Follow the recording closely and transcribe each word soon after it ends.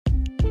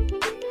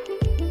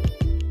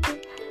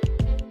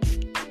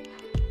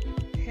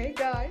Hey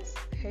guys,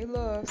 hey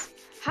loves,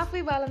 happy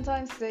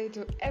Valentine's Day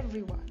to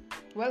everyone.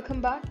 Welcome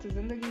back to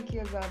Zindagi Ki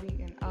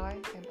Azadi and I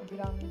am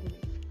Abhirami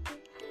Dilip.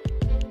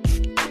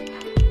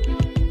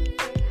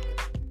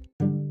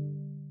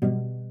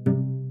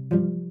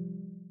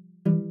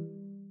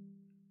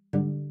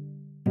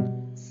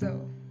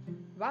 So,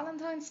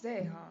 Valentine's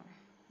Day, huh?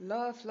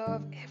 Love,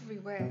 love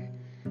everywhere.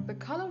 The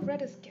color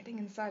red is getting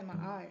inside my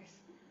eyes.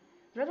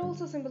 Red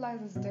also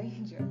symbolizes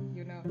danger.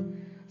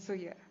 So,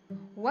 yeah,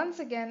 once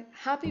again,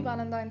 happy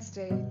Valentine's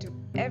Day to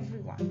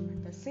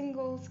everyone the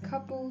singles,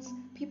 couples,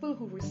 people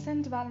who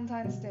resent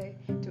Valentine's Day.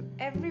 To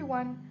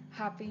everyone,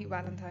 happy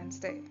Valentine's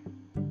Day.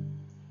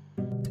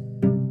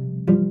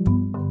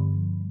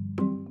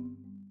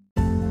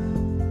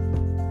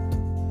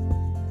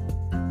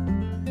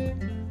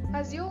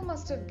 As you all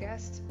must have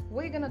guessed,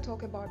 we're gonna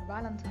talk about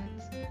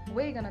Valentine's.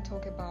 We're gonna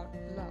talk about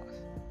love.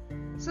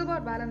 So,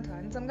 about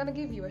Valentine's, I'm gonna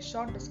give you a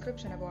short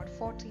description about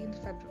 14th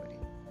February.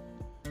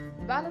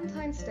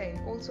 Valentine's Day,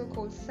 also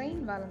called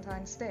Saint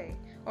Valentine's Day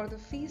or the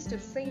Feast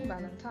of Saint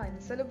Valentine,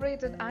 is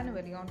celebrated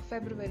annually on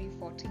February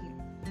 14.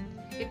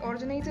 It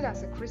originated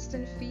as a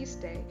Christian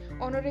feast day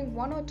honoring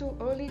one or two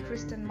early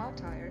Christian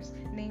martyrs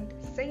named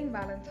Saint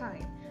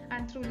Valentine,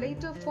 and through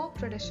later folk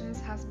traditions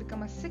has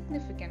become a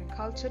significant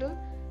cultural,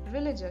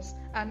 religious,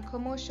 and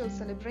commercial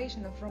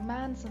celebration of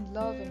romance and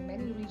love in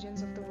many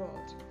regions of the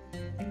world.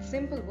 In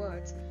simple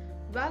words,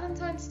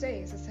 Valentine's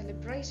Day is a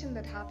celebration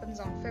that happens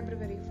on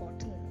February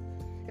 14.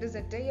 It is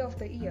a day of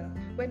the year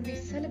when we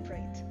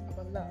celebrate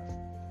our love.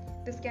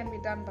 This can be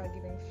done by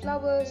giving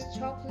flowers,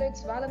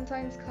 chocolates,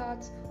 Valentine's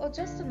cards, or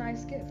just a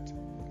nice gift.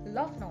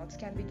 Love notes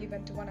can be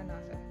given to one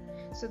another.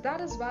 So that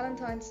is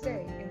Valentine's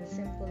Day in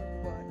simple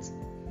words.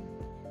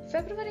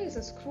 February is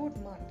a screwed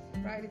month,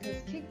 right? It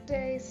has kick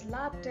day,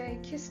 slap day,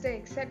 kiss day,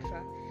 etc.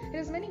 It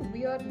has many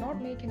weird,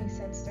 not make any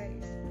sense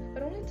days,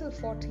 but only till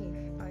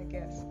 14, I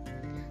guess.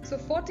 So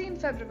 14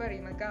 February,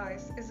 my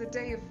guys, is a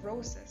day of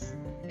roses.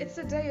 It's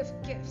a day of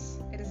gifts.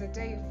 It is a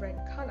day of red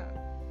color.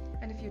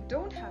 And if you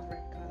don't have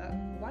red color,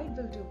 white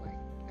will do,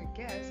 I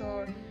guess,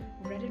 or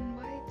red and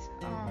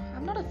white.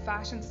 I'm not a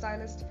fashion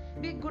stylist.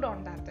 Be good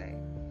on that day.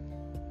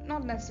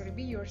 Not necessarily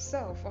be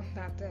yourself on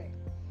that day.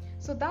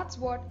 So that's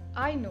what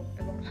I know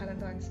about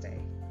Valentine's Day.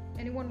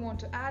 Anyone want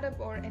to add up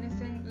or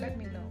anything, let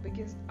me know,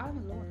 because I'm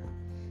a loner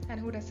and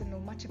who doesn't know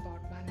much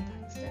about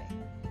Valentine's Day.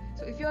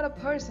 So if you're a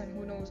person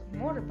who knows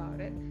more about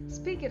it,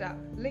 speak it out.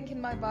 Link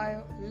in my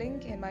bio,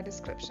 link in my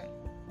description.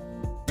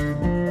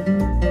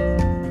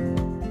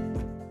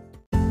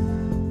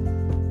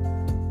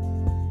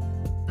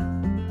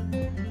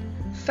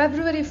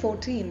 February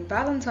 14,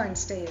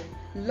 Valentine's Day.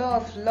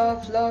 Love,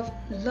 love, love,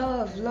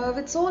 love, love.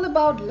 It's all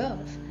about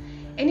love.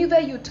 Anywhere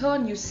you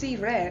turn, you see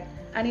red,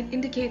 and it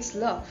indicates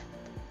love.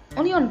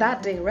 Only on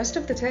that day, rest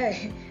of the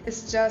day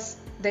is just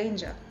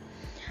danger.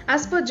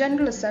 As per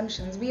general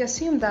assumptions, we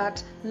assume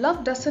that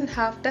love doesn't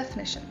have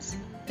definitions.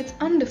 It's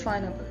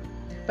undefinable.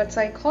 But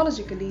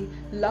psychologically,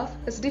 love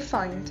is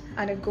defined,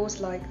 and it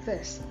goes like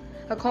this.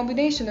 A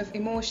combination of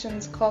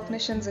emotions,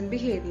 cognitions, and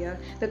behavior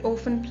that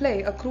often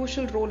play a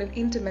crucial role in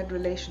intimate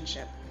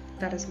relationship.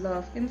 That is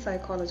love in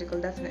psychological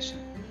definition.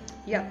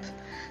 Yep,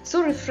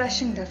 so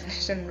refreshing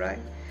definition, right?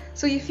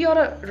 So if you're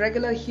a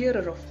regular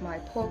hearer of my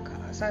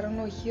podcast, I don't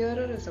know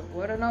hearer is a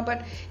word or not,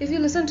 but if you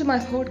listen to my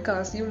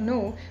podcast, you'll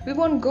know we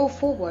won't go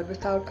forward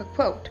without a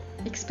quote,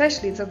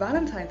 especially it's a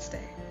Valentine's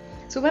Day.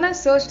 So when I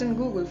searched in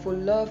Google for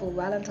love or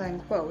Valentine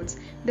quotes,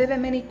 there were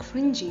many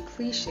cringy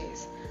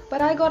cliches.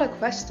 But I got a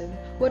question,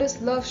 what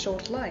is love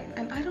short line?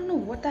 And I don't know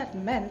what that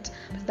meant,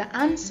 but the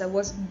answer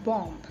was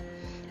bomb.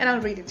 And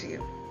I'll read it to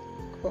you.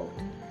 Quote,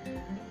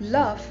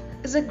 love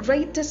is the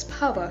greatest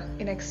power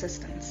in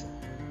existence.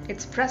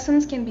 Its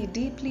presence can be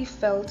deeply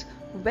felt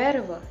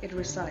wherever it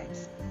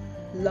resides.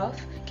 Love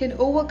can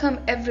overcome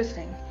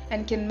everything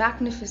and can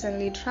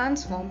magnificently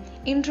transform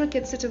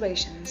intricate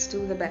situations to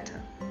the better.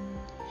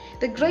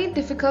 The great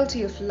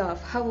difficulty of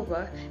love,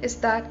 however, is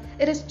that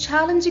it is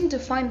challenging to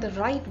find the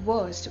right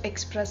words to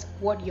express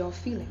what you're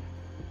feeling.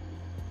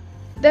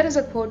 There is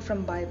a quote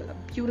from Bible,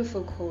 a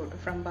beautiful quote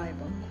from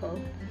Bible,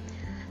 quote,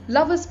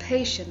 love is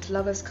patient,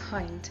 love is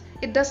kind.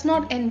 It does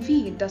not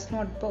envy, it does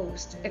not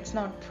boast, it's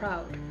not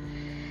proud.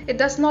 It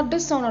does not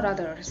dishonor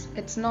others.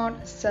 It's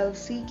not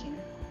self-seeking.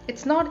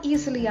 It's not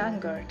easily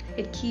angered.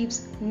 It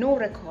keeps no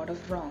record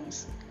of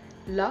wrongs.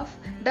 Love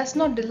does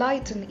not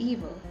delight in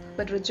evil,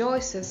 but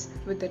rejoices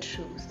with the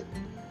truth.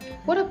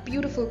 What a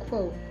beautiful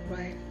quote,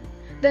 right?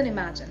 Then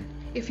imagine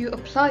if you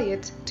apply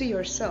it to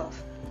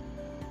yourself.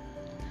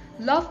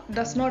 Love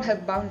does not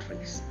have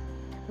boundaries.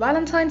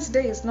 Valentine's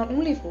Day is not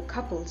only for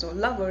couples or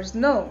lovers.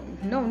 No.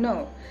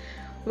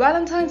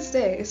 Valentine's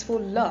Day is for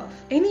love,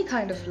 any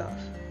kind of love,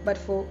 but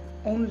for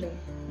only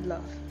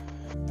love.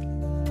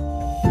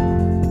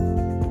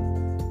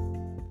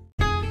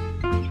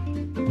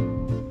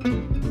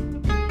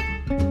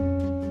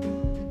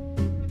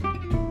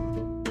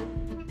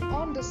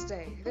 On this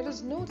day, there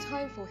is no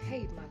time for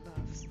hate, my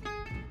loves.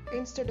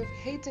 Instead of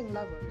hating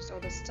lovers or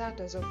the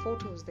status or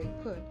photos they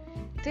put,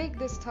 take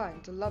this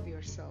time to love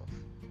yourself.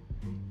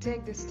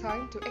 Take this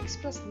time to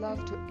express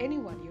love to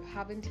anyone you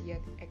haven't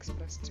yet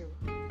expressed to.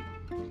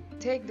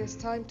 Take this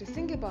time to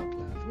think about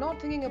love,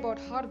 not thinking about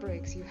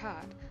heartbreaks you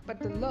had, but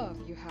the love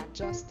you had,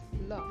 just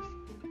love.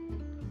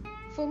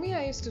 For me,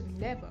 I used to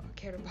never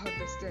care about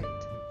this date.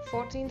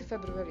 14th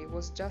February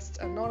was just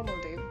a normal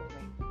day for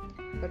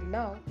me. But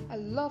now, I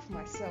love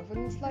myself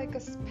and it's like a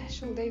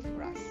special day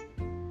for us.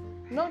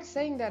 Not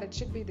saying that it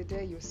should be the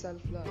day you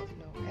self-love,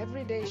 no,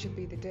 every day should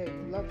be the day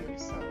you love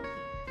yourself.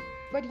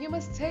 But you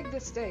must take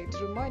this day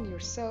to remind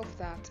yourself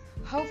that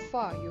how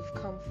far you've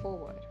come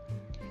forward.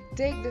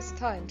 Take this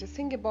time to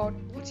think about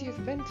what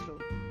you've been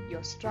through,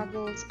 your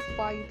struggles,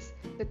 fights,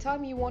 the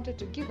time you wanted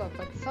to give up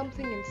but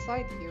something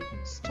inside you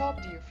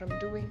stopped you from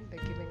doing the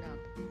giving up.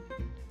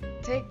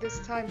 Take this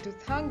time to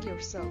thank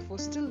yourself for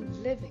still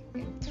living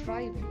and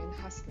thriving and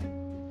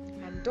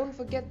hustling. And don't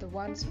forget the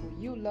ones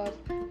who you love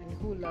and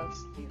who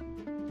loves you.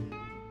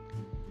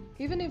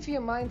 Even if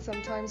your mind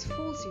sometimes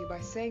fools you by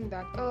saying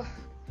that,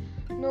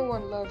 no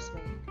one loves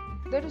me,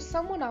 there is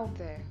someone out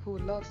there who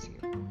loves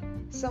you.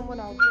 Someone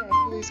out there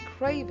who is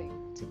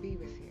craving to be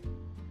with you.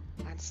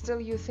 And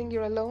still you think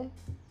you're alone?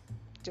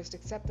 Just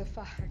accept the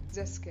fact,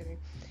 just kidding.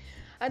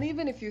 And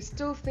even if you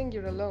still think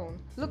you're alone,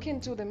 look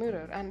into the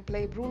mirror and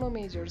play Bruno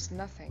Major's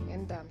Nothing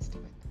and dance to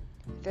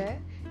it. There,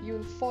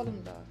 you'll fall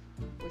in love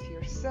with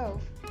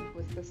yourself,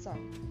 with the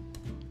song.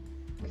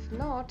 If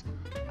not,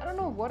 I don't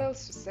know what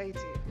else to say to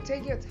you.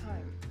 Take your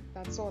time.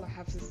 That's all I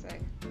have to say.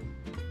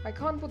 I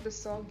can't put the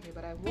song here,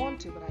 but I want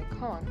to, but I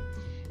can't.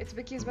 It's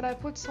because when I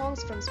put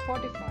songs from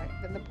Spotify,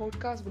 then the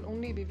podcast will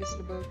only be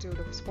visible to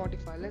the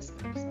Spotify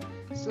listeners.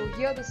 So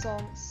hear the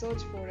song,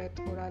 search for it,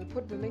 or I'll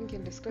put the link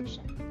in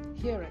description.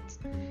 Hear it.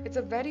 It's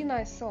a very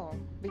nice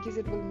song because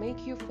it will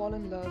make you fall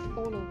in love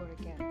all over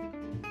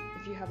again.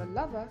 If you have a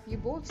lover, you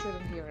both sit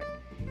and hear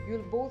it.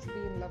 You'll both be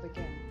in love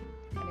again.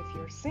 And if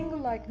you're single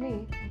like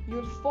me,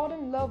 you'll fall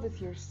in love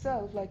with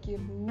yourself like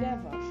you've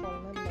never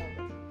fallen in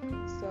love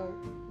with. So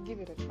give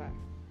it a try.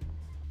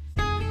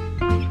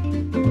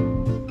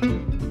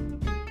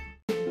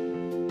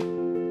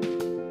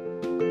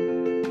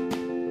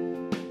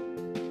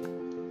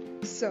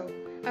 So,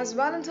 as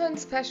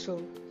Valentine's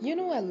special,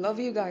 I love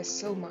you guys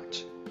so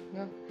much.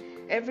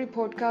 Every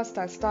podcast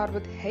I start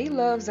with hey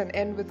loves and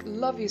end with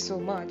love you so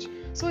much.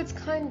 So it's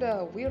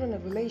kinda we're in a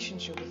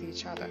relationship with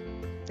each other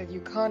that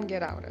you can't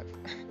get out of.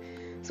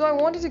 So I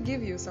wanted to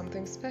give you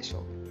something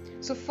special.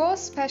 So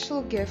first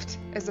special gift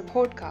is a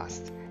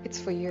podcast. It's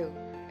for you.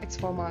 It's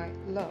for my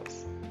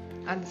loves.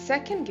 And the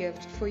second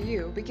gift for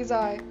you because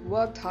I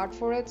worked hard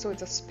for it, so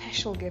it's a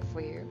special gift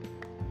for you.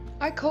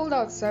 I called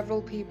out several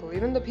people,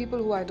 even the people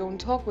who I don't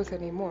talk with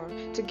anymore,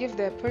 to give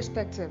their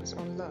perspectives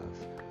on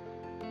love.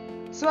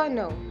 So I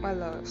know, my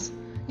loves,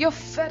 you're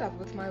fed up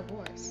with my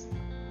voice.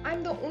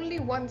 I'm the only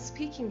one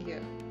speaking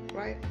here,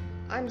 right?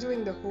 I'm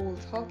doing the whole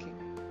talking.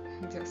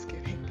 Just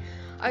kidding.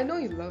 I know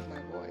you love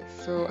my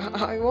voice, so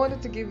I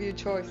wanted to give you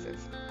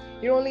choices.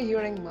 You're only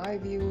hearing my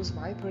views,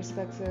 my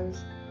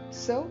perspectives.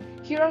 So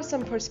here are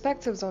some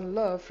perspectives on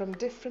love from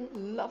different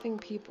loving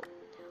people.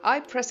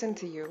 I present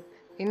to you,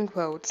 in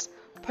quotes,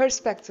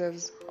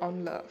 perspectives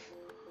on love.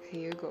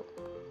 Here you go.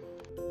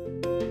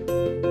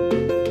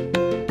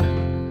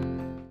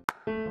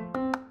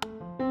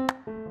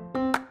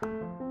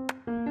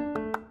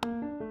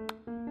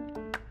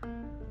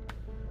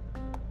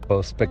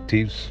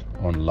 Perspectives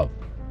on love.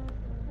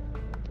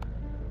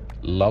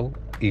 Love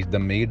is the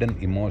maiden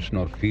emotion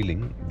or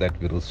feeling that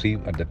we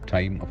receive at the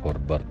time of our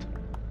birth.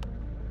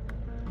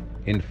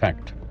 In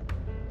fact,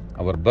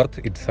 our birth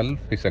itself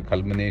is a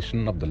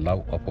culmination of the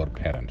love of our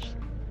parents.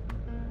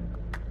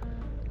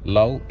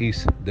 Love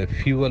is the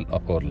fuel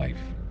of our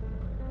life.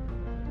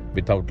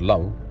 Without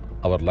love,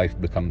 our life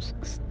becomes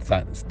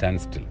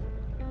standstill.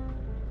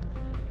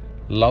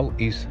 Love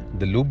is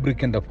the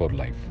lubricant of our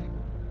life.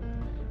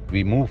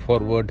 We move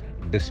forward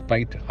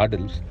despite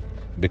hurdles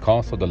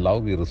because of the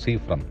love we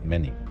receive from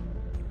many.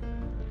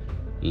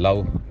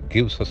 Love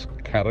gives us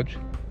courage,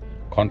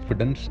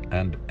 confidence,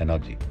 and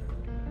energy.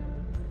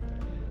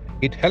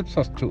 It helps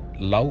us to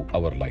love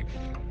our life.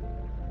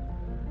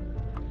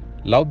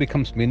 Love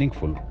becomes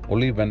meaningful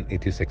only when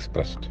it is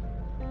expressed.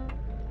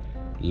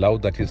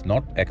 Love that is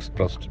not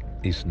expressed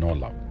is no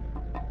love.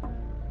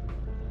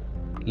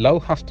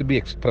 Love has to be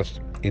expressed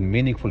in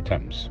meaningful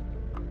terms.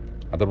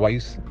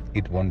 Otherwise,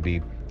 it won't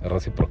be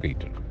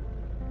reciprocated.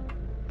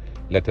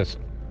 Let us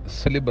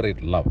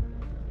celebrate love,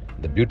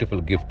 the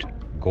beautiful gift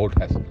God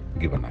has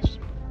given us.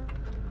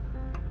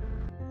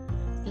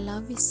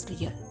 Love is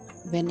real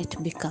when it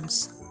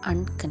becomes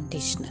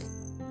unconditional.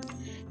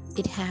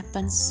 It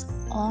happens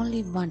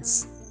only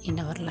once in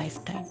our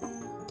lifetime.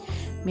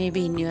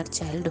 Maybe in your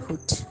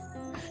childhood,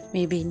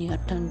 maybe in your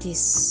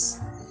 20s,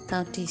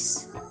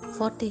 30s,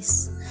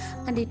 40s,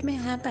 and it may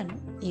happen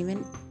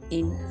even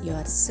in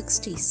your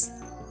 60s.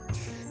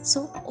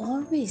 So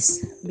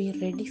always be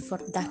ready for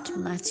that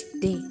magic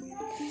day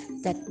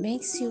that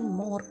makes you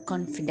more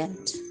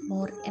confident,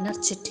 more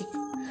energetic,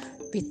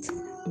 with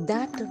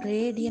that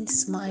radiant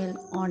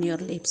smile on your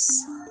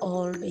lips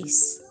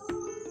always.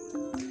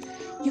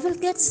 You will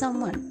get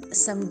someone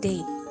someday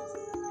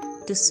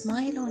to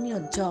smile on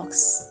your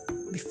jokes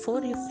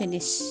before you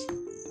finish,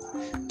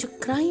 to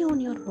cry on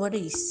your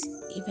worries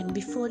even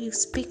before you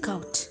speak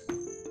out,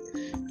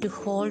 to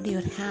hold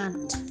your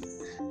hand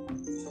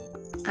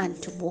and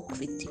to walk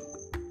with you,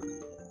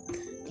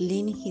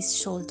 leaning his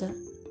shoulder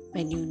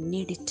when you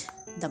need it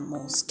the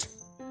most.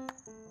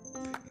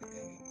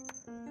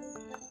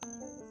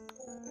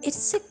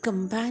 It's a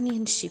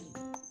companionship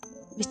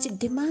which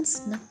demands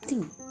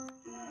nothing,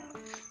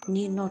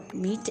 need not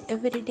meet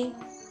every day,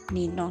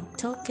 need not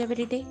talk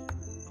every day,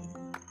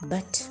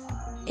 but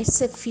it's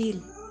a feel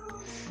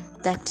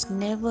that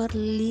never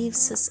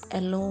leaves us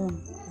alone,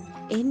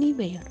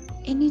 anywhere,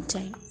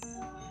 anytime.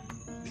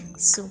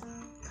 So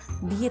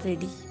be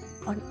ready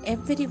on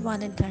every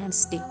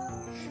Valentine's Day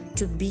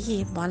to be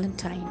a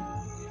Valentine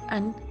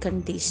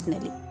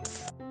unconditionally.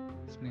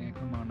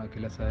 സ്നേഹമാണ്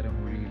അഖിലസാര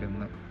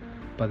മൊഴിയിലെന്ന്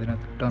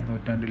 18ാം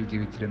നൂറ്റാണ്ടിൽ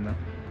ജീവിച്ചിരുന്ന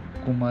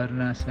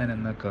കുമാരനാശാൻ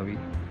എന്ന കവി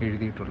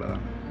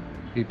എഴുതിയിട്ടുള്ളതാണ്.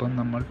 ഇപ്പം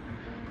നമ്മൾ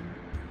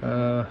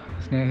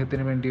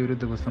സ്നേഹത്തിന് വേണ്ടി ഒരു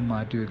ദിവസം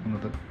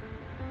മാറ്റിവെക്കുന്നത്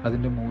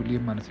അതിൻ്റെ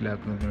മൂല്യം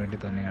മനസ്സിലാക്കുന്നതിന് വേണ്ടി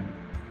തന്നെയാണ്.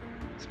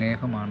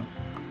 സ്നേഹമാണ്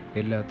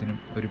എല്ലാത്തിനും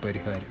ഒരു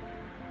പരിഹാരം.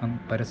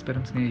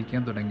 പരസ്പരം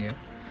സ്നേഹിക്കാൻ തുടങ്ങിയ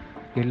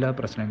എല്ലാ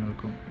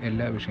പ്രശ്നങ്ങൾക്കും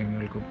എല്ലാ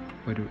വിഷയങ്ങൾക്കും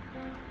ഒരു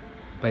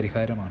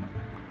പരിഹാരമാണ്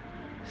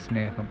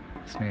സ്നേഹം,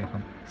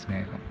 സ്നേഹം,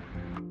 സ്നേഹം.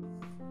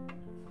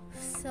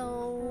 So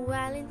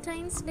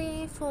Valentine's Day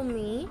for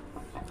me,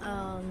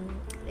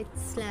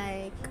 it's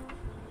like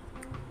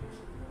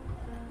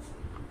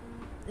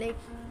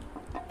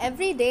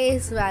every day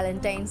is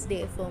Valentine's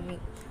Day for me,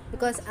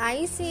 because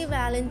I see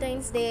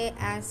Valentine's Day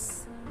as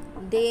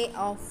day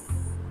of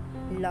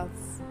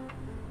love,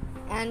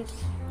 and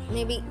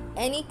maybe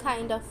any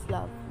kind of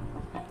love,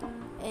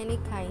 any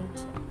kind,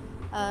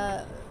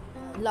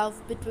 love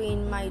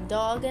between my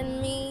dog and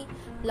me,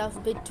 love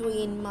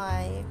between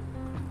my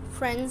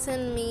friends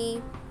and me,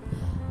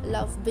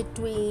 love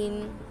between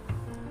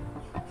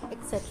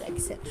etc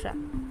etc.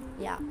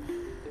 Yeah,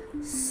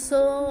 so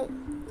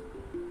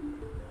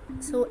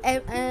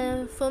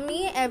for me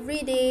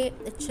every day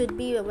it should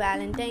be a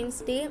Valentine's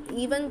Day,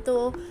 even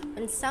though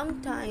when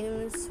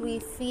sometimes we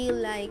feel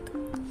like,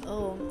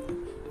 oh,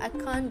 I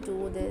can't do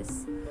this,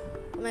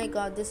 oh my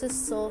god, this is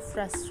so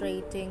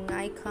frustrating,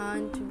 I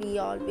can't be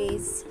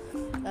always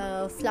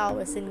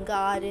flowers in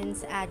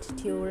gardens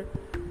attitude.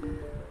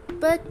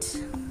 But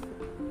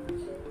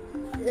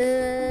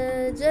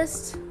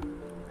just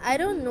I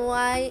don't know,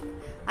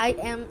 I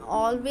am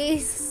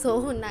always so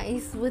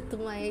nice with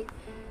my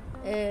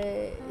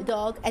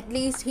dog. At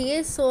least he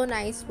is so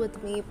nice with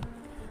me,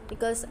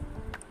 because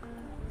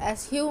as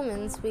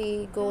humans we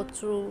go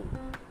through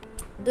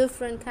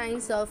different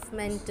kinds of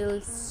mental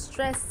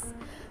stress.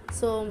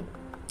 So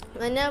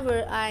whenever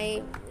I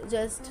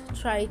just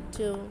try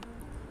to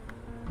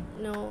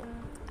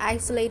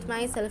isolate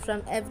myself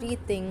from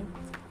everything,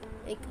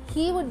 like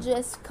he would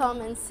just come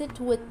and sit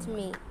with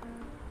me.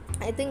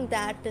 I think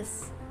that is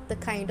the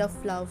kind of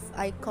love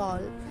I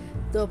call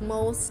the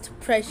most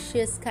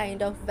precious kind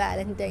of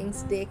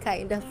Valentine's Day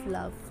kind of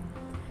love.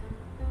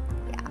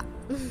 Yeah.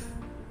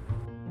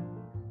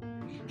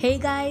 Hey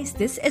guys,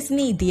 this is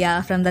me, Dia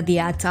from the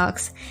Dia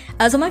Talks.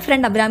 So my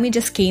friend Abrami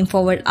just came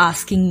forward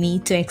asking me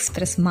to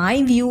express my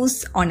views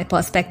on a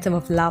perspective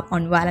of love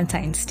on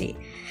Valentine's Day.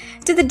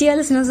 To the dear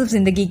listeners of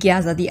Zindagi Ki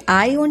Azadi,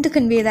 I want to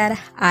convey that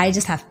I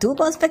just have two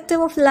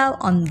perspectives of love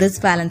on this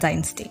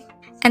Valentine's Day.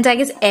 And I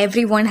guess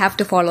everyone have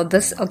to follow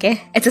this, okay?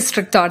 It's a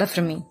strict order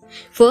from me.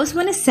 First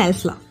one is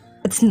self-love.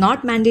 It's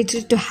not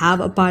mandatory to have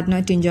a partner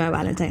to enjoy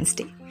Valentine's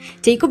Day.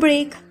 Take a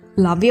break,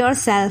 love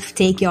yourself,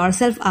 take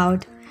yourself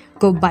out,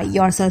 go buy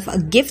yourself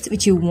a gift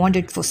which you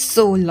wanted for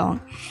so long,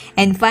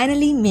 and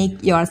finally make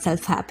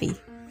yourself happy.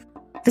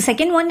 The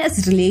second one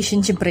is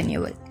relationship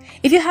renewal.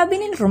 If you have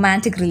been in a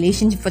romantic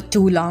relationship for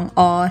too long,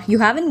 or you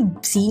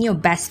haven't seen your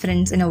best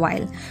friends in a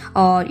while,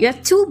 or you're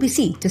too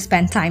busy to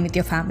spend time with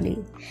your family,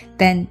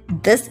 then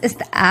this is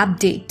the apt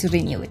day to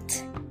renew it.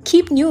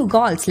 Keep new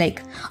goals like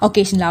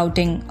occasional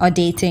outing or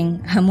dating,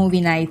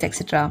 movie nights,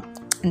 etc.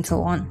 and so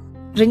on.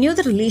 Renew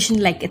the relation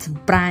like it's a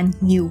brand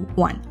new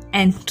one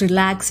and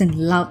relax and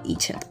love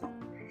each other.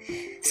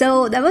 So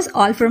that was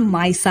all from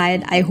my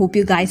side. I hope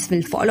you guys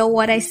will follow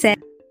what I said.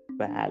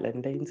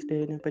 Valentine's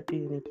ഡേനെ പറ്റി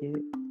എനിക്ക്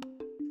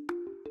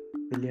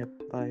വലിയ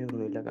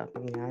അഭിപ്രായമൊന്നുമില്ല.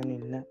 കാരണം ഞാൻ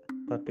ഇന്ന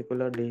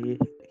particular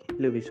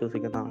ഡേയിൽ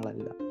വിശ്വസിക്കുന്ന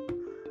ആളല്ല.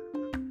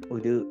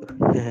 ഒരു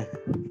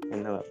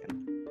എന്താ പറയുക,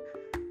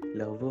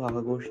 ലവ്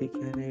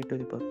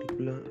ആഘോഷിക്കാനായിട്ടൊരു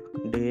പർട്ടിക്കുലർ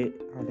ഡേ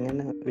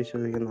അങ്ങനെ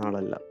വിശ്വസിക്കുന്ന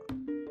ആളല്ല.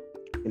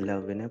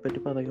 ലവിനെ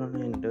പറ്റി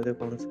പറയുകയാണെങ്കിൽ എൻ്റെ ഒരു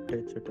കോൺസെപ്റ്റ്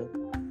വെച്ചിട്ട്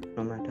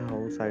no matter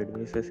how side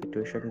vase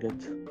situation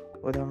gets,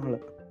 ഒരാൾ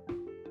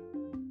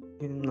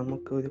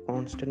നമുക്ക് ഒരു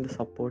കോൺസ്റ്റൻറ്റ്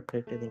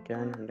സപ്പോർട്ടായിട്ട്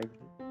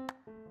നിൽക്കാനുണ്ടെങ്കിൽ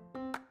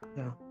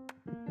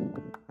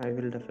I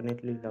will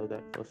definitely love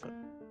that person.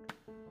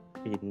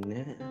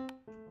 പിന്നെ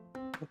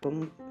ഇപ്പം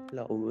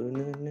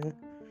ലവിന് തന്നെ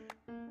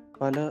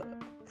പല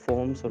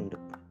ഫോംസ് ഉണ്ട്.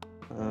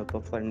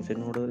 ഇപ്പം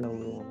ഫ്രണ്ട്സിനോട് ലവ്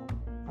തോന്നാം,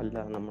 അല്ല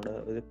നമ്മുടെ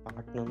ഒരു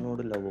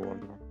പാർട്ട്ണറിനോട് ലവ്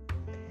തോന്നാം.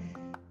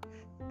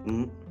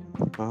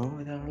 ആ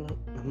ഒരാൾ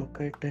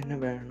നമുക്കായിട്ട് തന്നെ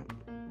വേണം.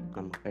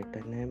 നമുക്കായിട്ട്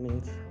തന്നെ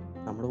മീൻസ്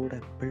നമ്മുടെ കൂടെ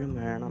എപ്പോഴും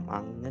വേണം.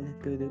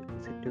 അങ്ങനത്തെ ഒരു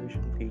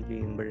സിറ്റുവേഷൻ ഫീൽ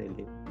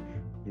ചെയ്യുമ്പോഴല്ലേ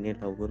പിന്നെ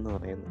ലവ് എന്ന്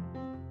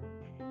പറയുന്നത്.